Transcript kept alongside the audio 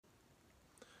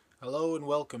Hello and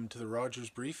welcome to the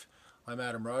Rogers Brief. I'm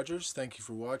Adam Rogers. Thank you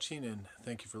for watching and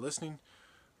thank you for listening.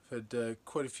 I've had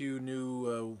quite a few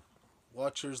new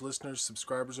watchers, listeners,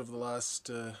 subscribers over the last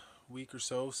week or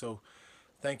so.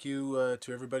 Thank you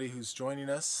to everybody who's joining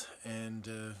us, and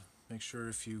make sure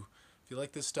if you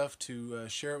like this stuff to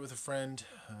share it with a friend,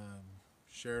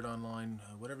 share it online,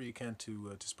 whatever you can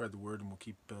to spread the word, and we'll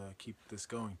keep this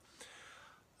going.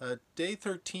 Day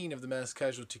 13 of the Mass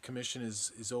Casualty Commission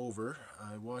is over.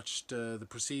 I watched the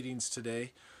proceedings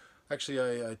today.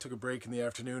 Actually, I took a break in the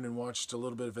afternoon and watched a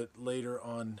little bit of it later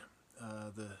on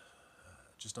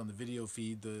just on the video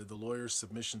feed, the lawyers'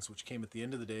 submissions, which came at the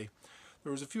end of the day.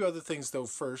 There was a few other things, though.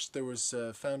 First, there was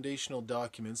foundational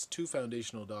documents, two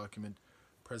foundational document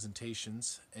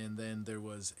presentations, and then there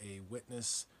was a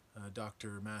witness,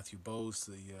 Dr. Matthew Bowes,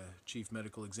 the Chief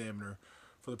Medical Examiner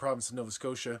for the province of Nova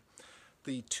Scotia.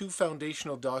 The two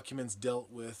foundational documents dealt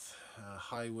with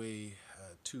Highway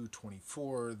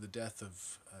 224, the death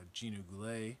of Gina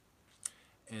Goulet,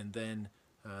 and then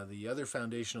the other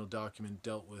foundational document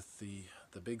dealt with the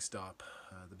Big Stop,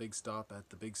 the Big Stop at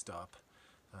the Big Stop,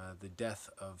 the death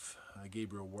of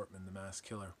Gabriel Wortman, the mass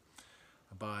killer,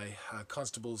 by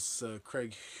Constables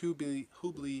Craig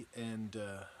Hubley and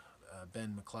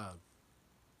Ben MacLeod.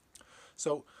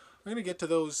 So I'm going to get to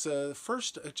those.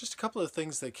 First, just a couple of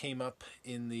things that came up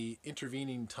in the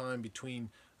intervening time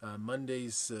between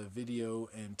Monday's video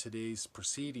and today's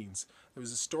proceedings. There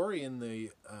was a story in the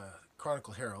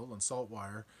Chronicle Herald on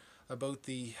Saltwire about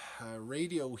the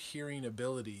radio hearing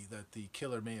ability that the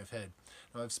killer may have had.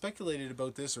 Now, I've speculated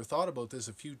about this or thought about this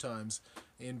a few times,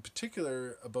 in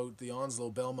particular about the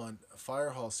Onslow-Belmont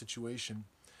fire hall situation.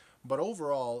 But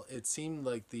overall, it seemed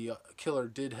like the killer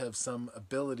did have some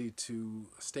ability to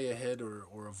stay ahead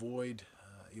or avoid,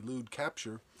 elude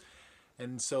capture.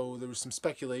 And so there was some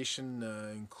speculation,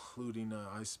 including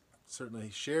I certainly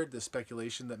shared the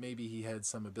speculation that maybe he had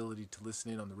some ability to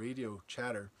listen in on the radio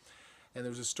chatter. And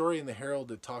there was a story in the Herald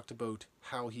that talked about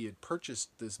how he had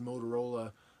purchased this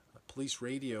Motorola police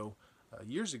radio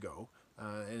years ago,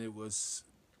 and it was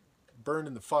burned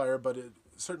in the fire, but it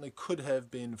certainly could have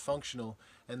been functional,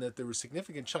 and that there were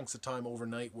significant chunks of time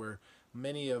overnight where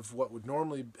many of what would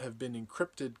normally have been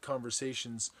encrypted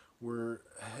conversations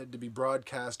had to be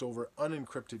broadcast over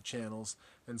unencrypted channels,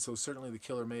 and so certainly the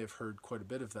killer may have heard quite a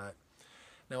bit of that.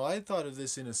 Now, I had thought of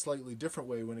this in a slightly different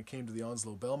way when it came to the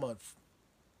Onslow-Belmont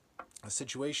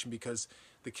situation, because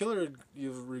the killer,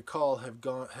 you recall, had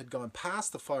gone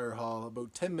past the fire hall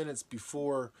about 10 minutes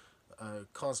before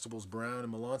Constables Brown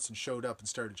and Melanson showed up and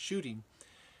started shooting.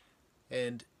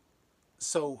 And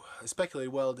so I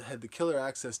speculated, well, had the killer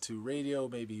access to radio,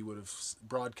 maybe he would have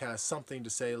broadcast something to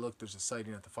say, look, there's a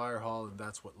sighting at the fire hall, and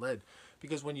that's what led.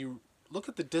 Because when you look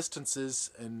at the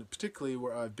distances, and particularly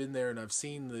where I've been there and I've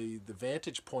seen the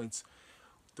vantage points,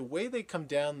 the way they come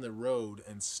down the road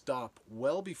and stop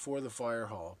well before the fire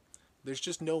hall, there's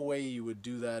just no way you would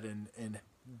do that and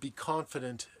be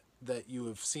confident that you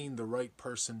have seen the right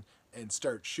person and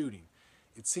start shooting.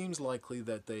 It seems likely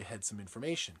that they had some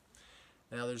information.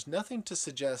 Now, there's nothing to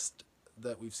suggest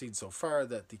that we've seen so far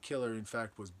that the killer, in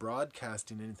fact, was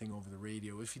broadcasting anything over the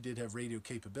radio, if he did have radio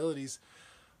capabilities.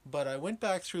 But I went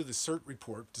back through the CERT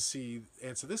report to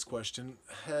answer this question: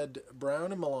 had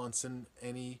Brown and Melanson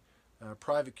any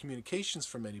private communications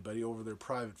from anybody over their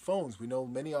private phones? We know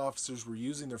many officers were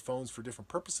using their phones for different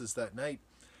purposes that night,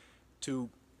 to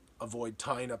avoid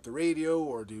tying up the radio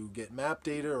or to get map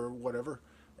data or whatever.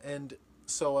 And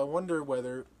so I wonder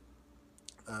whether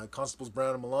Constables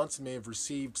Brown and Melanson may have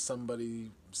received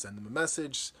somebody send them a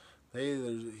message, hey,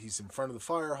 he's in front of the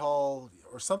fire hall,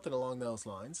 or something along those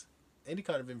lines. Any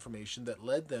kind of information that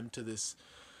led them to this,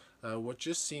 what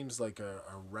just seems like a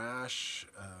rash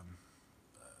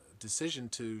decision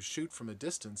to shoot from a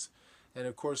distance. And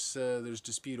of course, there's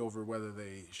dispute over whether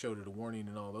they showed it a warning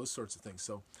and all those sorts of things.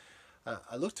 So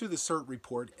I looked through the CERT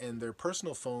report, and their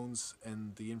personal phones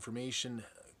and the information,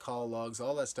 call logs,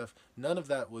 all that stuff, none of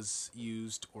that was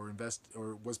used or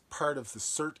was part of the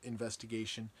CERT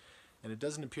investigation, and it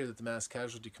doesn't appear that the Mass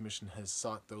Casualty Commission has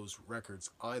sought those records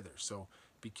either. So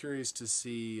be curious to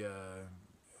see,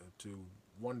 to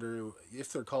wonder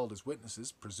if they're called as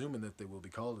witnesses, presuming that they will be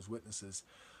called as witnesses,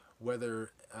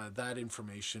 whether that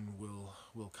information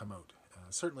will come out.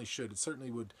 Certainly should. It certainly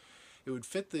would. It would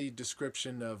fit the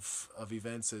description of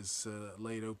events as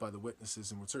laid out by the witnesses,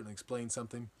 and would certainly explain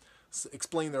something,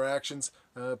 explain their actions.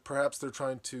 Perhaps they're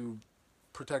trying to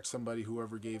protect somebody,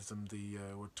 whoever gave them the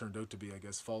what turned out to be, I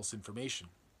guess, false information,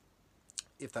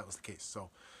 if that was the case. So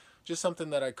just something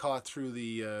that I caught through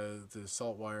the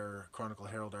Saltwire Chronicle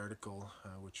Herald article,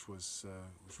 which was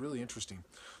really interesting.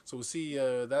 So we'll see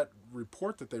that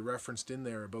report that they referenced in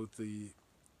there about the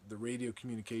radio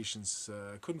communications.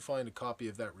 I couldn't find a copy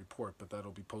of that report, but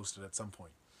that'll be posted at some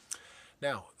point.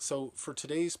 Now, so for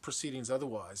today's proceedings,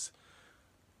 otherwise,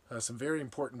 some very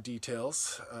important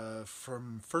details.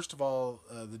 From first of all,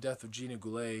 the death of Gina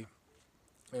Goulet.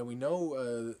 And we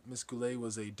know Miss Goulet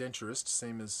was a denturist,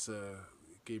 same as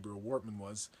Gabriel Wortman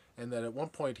was, and that at one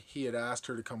point he had asked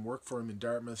her to come work for him in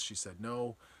Dartmouth. She said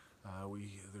no.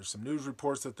 There's some news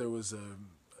reports that there was a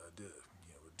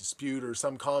dispute or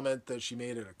some comment that she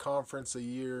made at a conference a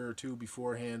year or two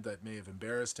beforehand that may have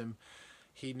embarrassed him.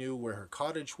 He knew where her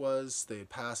cottage was. They had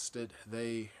passed it.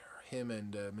 Him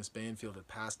and Miss Banfield had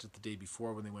passed it the day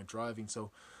before when they went driving.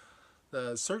 So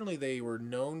certainly they were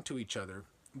known to each other.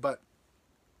 But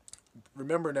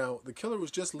remember now, the killer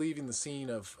was just leaving the scene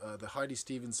of the Heidi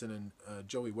Stevenson and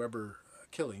Joey Weber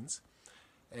killings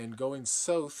and going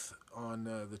south on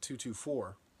the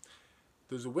 224.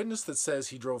 There's a witness that says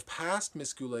he drove past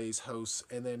Miss Goulet's house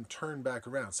and then turned back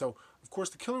around. So, of course,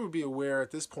 the killer would be aware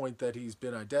at this point that he's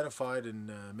been identified,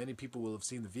 and many people will have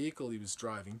seen the vehicle he was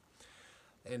driving.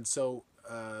 And so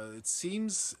it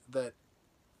seems that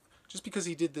just because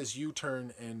he did this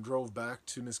U-turn and drove back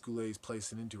to Miss Goulet's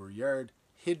place and into her yard,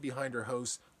 hid behind her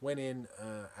house, went in,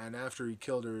 and after he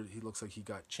killed her, he looks like he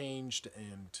got changed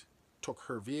and took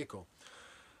her vehicle.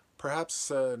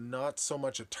 Perhaps not so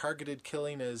much a targeted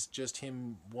killing as just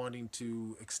him wanting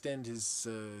to extend his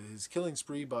killing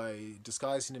spree by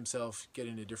disguising himself,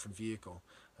 getting a different vehicle.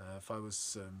 If I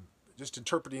was just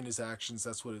interpreting his actions,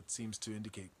 that's what it seems to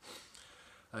indicate.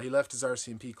 He left his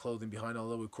RCMP clothing behind,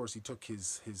 although of course he took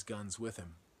his guns with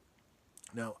him.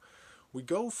 Now, we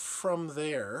go from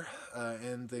there,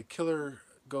 and the killer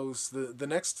goes... The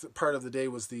next part of the day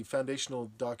was the foundational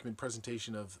document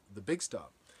presentation of the Big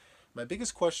Stop. My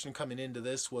biggest question coming into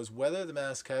this was whether the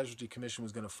Mass Casualty Commission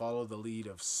was going to follow the lead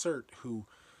of CERT, who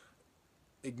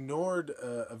ignored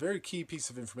a very key piece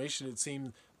of information. It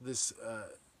seemed this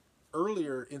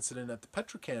earlier incident at the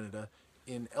Petro-Canada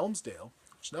in Elmsdale,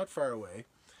 which is not far away,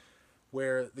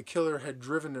 where the killer had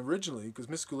driven originally, because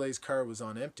Miss Goulet's car was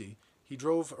on empty. He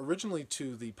drove originally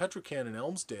to the Petro-Can in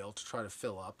Elmsdale to try to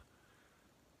fill up.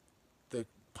 The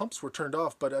pumps were turned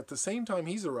off, but at the same time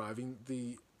he's arriving,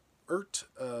 the ERT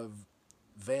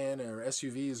van or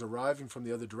SUV is arriving from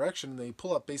the other direction, and they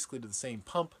pull up basically to the same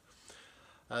pump.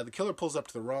 The killer pulls up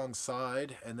to the wrong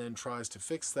side and then tries to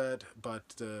fix that, but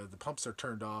the pumps are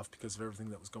turned off because of everything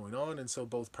that was going on, and so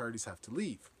both parties have to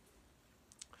leave.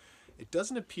 It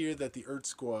doesn't appear that the ERT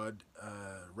squad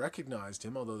recognized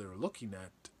him, although they were looking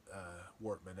at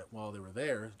Wortman while they were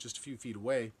there, just a few feet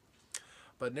away.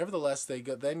 But nevertheless, they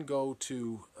then go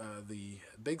to the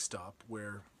Big Stop,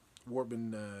 where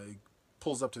Wortman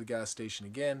pulls up to the gas station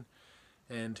again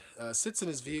and sits in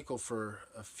his vehicle for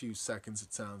a few seconds,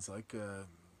 it sounds like,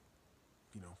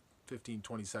 15,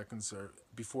 20 seconds or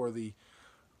before the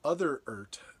other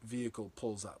ERT vehicle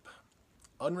pulls up.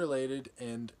 Unrelated,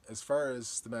 and as far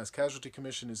as the Mass Casualty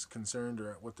Commission is concerned,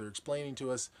 or what they're explaining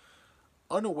to us,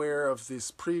 unaware of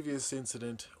this previous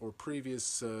incident or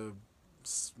previous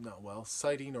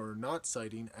sighting or not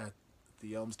sighting at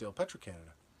the Elmsdale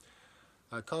Petro-Canada.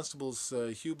 Constables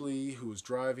Hubley, who was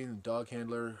driving, the dog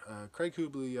handler. Craig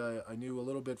Hubley, I knew a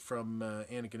little bit from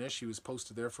Antigonish. He was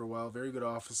posted there for a while. Very good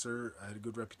officer, had a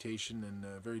good reputation, and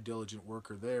a very diligent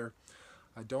worker there.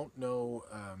 I don't know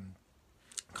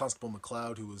Constable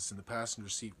MacLeod, who was in the passenger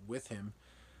seat with him.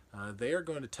 They are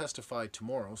going to testify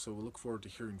tomorrow, so we'll look forward to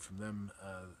hearing from them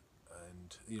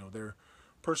and their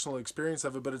personal experience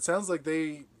of it. But it sounds like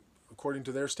they, according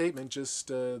to their statement, just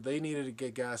they needed to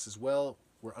get gas as well.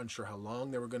 We're unsure how long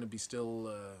they were going to be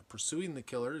still pursuing the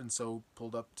killer, and so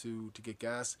pulled up to get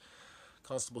gas.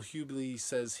 Constable Hubley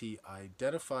says he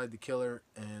identified the killer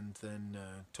and then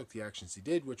took the actions he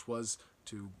did, which was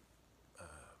to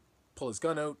pull his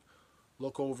gun out,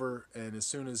 look over, and as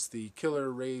soon as the killer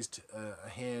raised a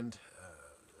hand,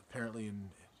 apparently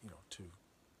to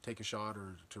take a shot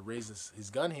or to raise his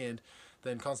gun hand,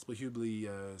 then Constable Hubley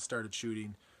started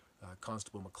shooting.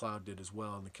 Constable MacLeod did as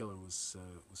well, and the killer was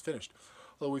finished.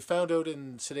 Although we found out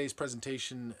in today's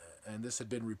presentation, and this had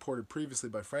been reported previously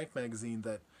by Frank Magazine,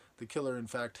 that the killer in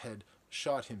fact had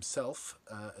shot himself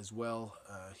as well.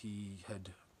 He had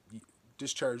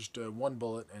discharged one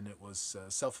bullet, and it was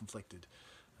self-inflicted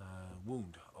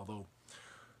wound. Although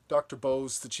Dr.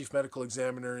 Bose, the chief medical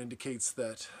examiner, indicates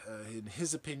that in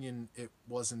his opinion it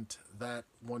wasn't that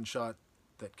one shot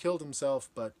that killed himself,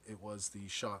 but it was the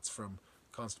shots from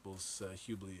Constables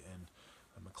Hubley and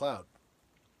MacLeod.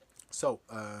 So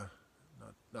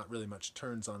not really much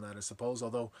turns on that, I suppose,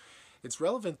 although it's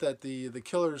relevant that the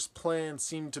killer's plan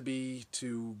seemed to be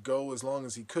to go as long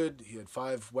as he could. He had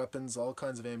 5 weapons, all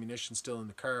kinds of ammunition still in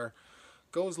the car.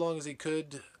 Go as long as he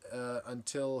could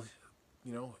until,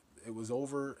 it was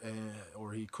over,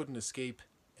 or he couldn't escape,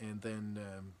 and then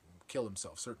kill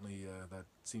himself. Certainly that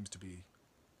seems to be,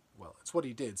 well, it's what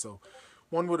he did. So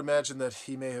one would imagine that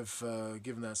he may have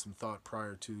given that some thought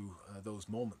prior to those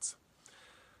moments.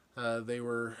 They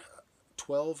were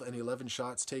 12 and 11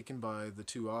 shots taken by the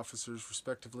 2 officers,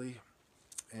 respectively.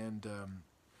 And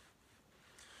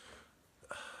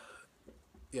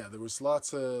there was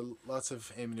lots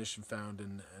of ammunition found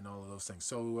and all of those things.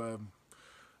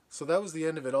 So that was the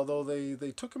end of it. Although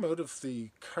they took him out of the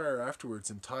car afterwards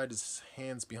and tied his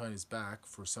hands behind his back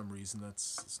for some reason.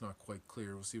 It's not quite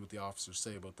clear. We'll see what the officers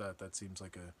say about that. That seems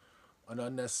like an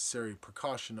unnecessary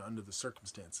precaution under the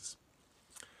circumstances.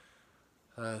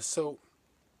 So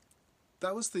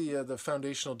that was the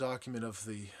foundational document of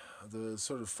the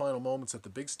sort of final moments at the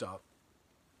Big Stop.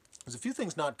 There's a few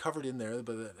things not covered in there,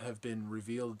 but that have been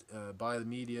revealed by the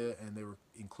media, and they were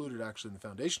included actually in the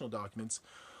foundational documents.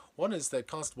 One is that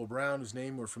Constable Brown, whose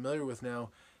name we're familiar with now,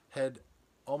 had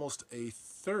almost a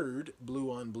third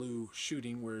blue-on-blue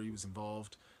shooting where he was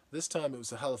involved. This time it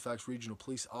was a Halifax Regional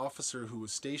Police officer who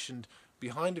was stationed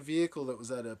behind a vehicle that was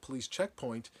at a police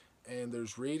checkpoint, and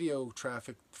there's radio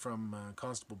traffic from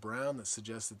Constable Brown that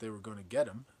suggests that they were going to get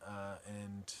him,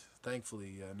 and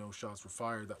thankfully no shots were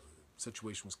fired. That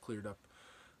situation was cleared up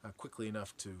quickly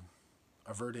enough to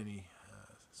avert any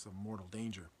some mortal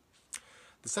danger.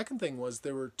 The second thing was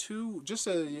there were 2,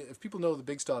 if people know the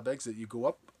Big Stop exit, you go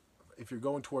up, if you're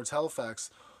going towards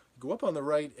Halifax, you go up on the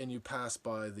right and you pass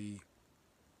by the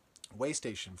weigh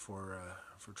station for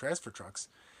transfer trucks.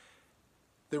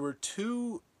 There were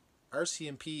 2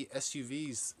 RCMP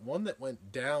SUVs, one that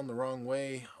went down the wrong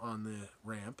way on the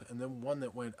ramp, and then one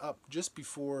that went up just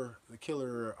before the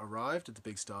killer arrived at the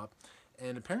Big Stop.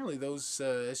 And apparently those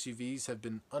SUVs have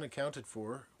been unaccounted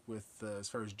for with as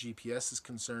far as GPS is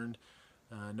concerned.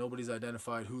 Nobody's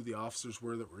identified who the officers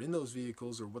were that were in those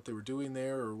vehicles, or what they were doing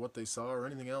there, or what they saw, or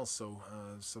anything else. So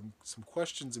some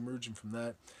questions emerging from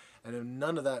that, and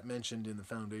none of that mentioned in the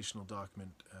foundational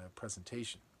document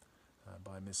presentation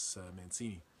by Miss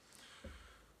Mancini.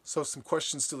 So some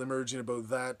questions still emerging about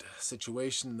that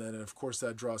situation, and of course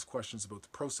that draws questions about the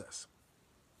process.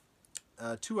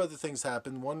 2 other things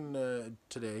happened. One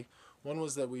today. One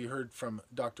was that we heard from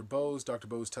Dr. Bose. Dr.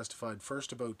 Bose testified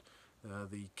first about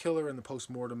the killer and the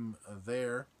post-mortem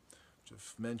there, which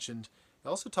I've mentioned. He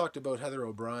also talked about Heather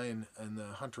O'Brien and the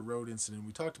Hunter Road incident.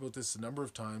 We talked about this a number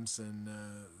of times, and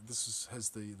has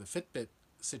the Fitbit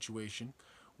situation,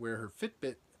 where her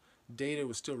Fitbit data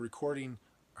was still recording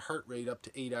heart rate up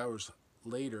to 8 hours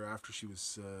later after she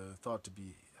was thought to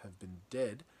have been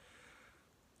dead.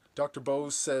 Dr.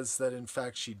 Bose says that in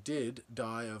fact she did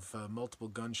die of multiple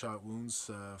gunshot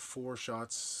wounds, 4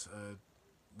 shots,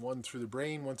 one through the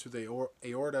brain, one through the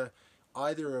aorta,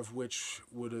 either of which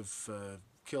would have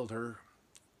killed her,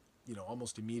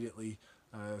 almost immediately.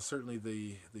 Certainly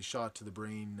the shot to the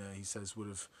brain, he says, would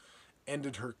have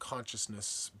ended her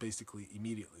consciousness basically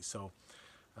immediately. So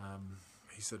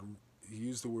he said, he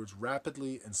used the words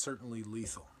rapidly and certainly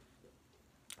lethal.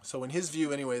 So in his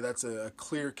view, anyway, that's a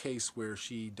clear case where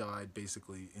she died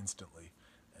basically instantly.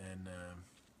 And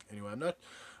anyway, I'm not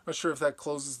sure if that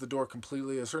closes the door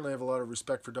completely. I certainly have a lot of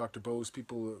respect for Dr. Bose.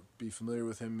 People will be familiar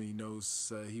with him. He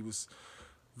knows he was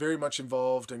very much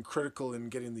involved and critical in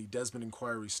getting the Desmond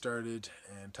inquiry started,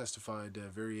 and testified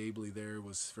very ably there,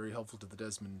 was very helpful to the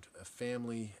Desmond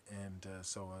family, and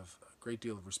so I have a great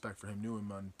deal of respect for him. Knew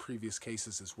him on previous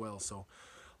cases as well, so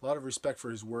a lot of respect for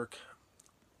his work.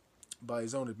 By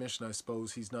his own admission, I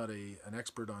suppose, he's not an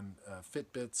expert on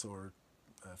Fitbits or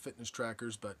fitness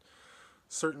trackers, but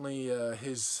certainly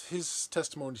his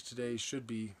testimony today should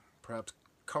be perhaps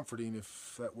comforting,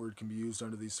 if that word can be used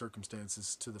under these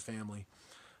circumstances, to the family,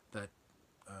 that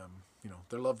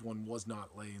their loved one was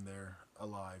not laying there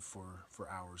alive for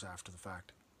hours after the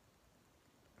fact.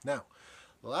 Now,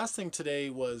 the last thing today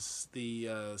was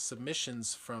the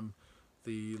submissions from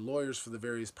the lawyers for the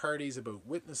various parties about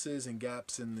witnesses and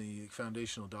gaps in the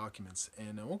foundational documents.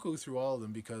 And I won't go through all of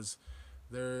them because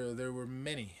there were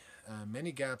many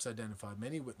gaps identified,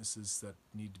 many witnesses that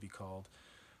need to be called.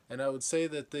 And I would say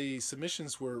that the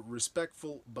submissions were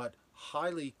respectful but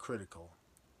highly critical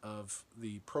of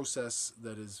the process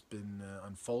that has been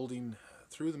unfolding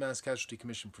through the Mass Casualty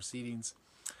Commission proceedings.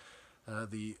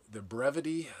 The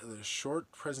brevity, the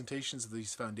short presentations of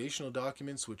these foundational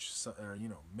documents, which are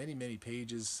many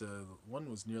pages. One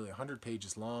was nearly 100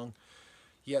 pages long.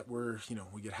 Yet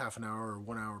we get half an hour or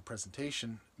 1 hour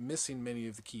presentation missing many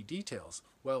of the key details.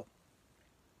 Well,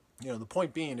 the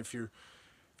point being, if you're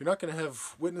not going to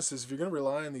have witnesses, if you're going to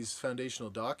rely on these foundational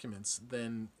documents,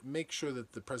 then make sure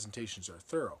that the presentations are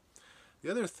thorough. The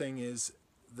other thing is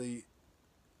the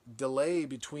delay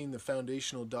between the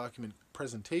foundational document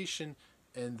presentation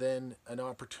and then an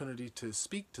opportunity to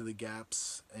speak to the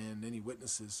gaps and any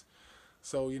witnesses.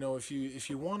 So, if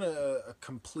you want a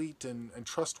complete and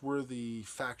trustworthy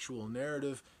factual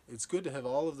narrative, it's good to have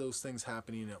all of those things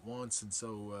happening at once. And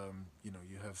so,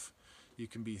 you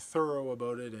can be thorough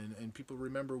about it, and people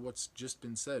remember what's just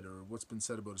been said or what's been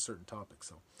said about a certain topic.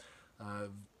 So,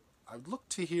 I've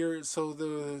looked to hear, so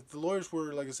the lawyers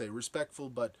were, like I say, respectful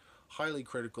but highly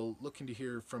critical, looking to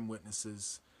hear from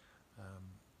witnesses.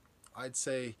 I'd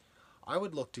say I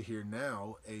would look to hear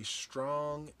now a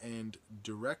strong and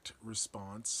direct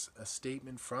response, a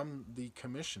statement from the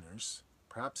commissioners,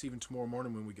 perhaps even tomorrow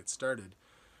morning when we get started,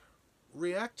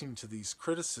 reacting to these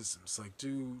criticisms. Like,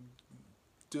 do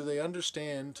they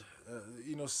understand?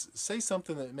 Say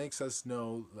something that makes us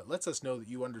know, that lets us know that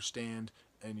you understand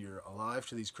and you're alive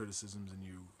to these criticisms, and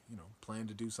you plan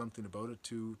to do something about it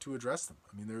to address them.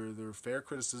 I mean, they're fair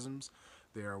criticisms.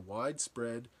 They are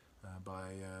widespread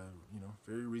by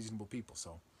very reasonable people.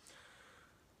 So,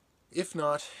 if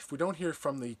we don't hear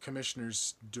from the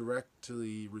commissioners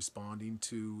directly responding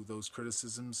to those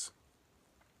criticisms,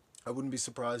 I wouldn't be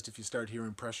surprised if you start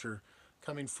hearing pressure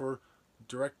coming for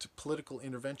direct political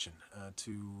intervention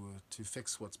to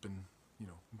fix what's been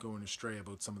going astray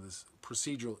about some of this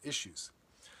procedural issues.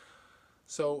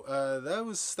 So that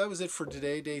was it for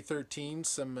today, day 13.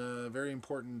 Some very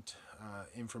important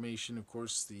information, of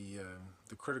course, the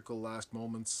critical last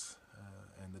moments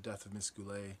and the death of Miss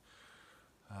Goulet.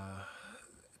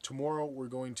 Tomorrow we're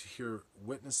going to hear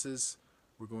witnesses.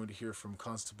 We're going to hear from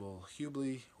Constable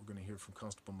Hubley. We're going to hear from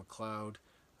Constable MacLeod.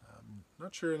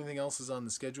 Not sure anything else is on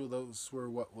the schedule. Those were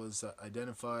what was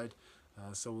identified.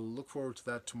 So we'll look forward to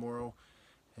that tomorrow.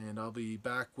 And I'll be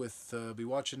back with, be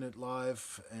watching it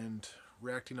live and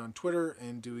reacting on Twitter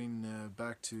and doing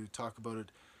back to talk about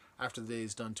it after the day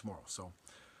is done tomorrow. So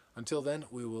until then,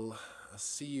 we will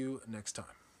see you next time.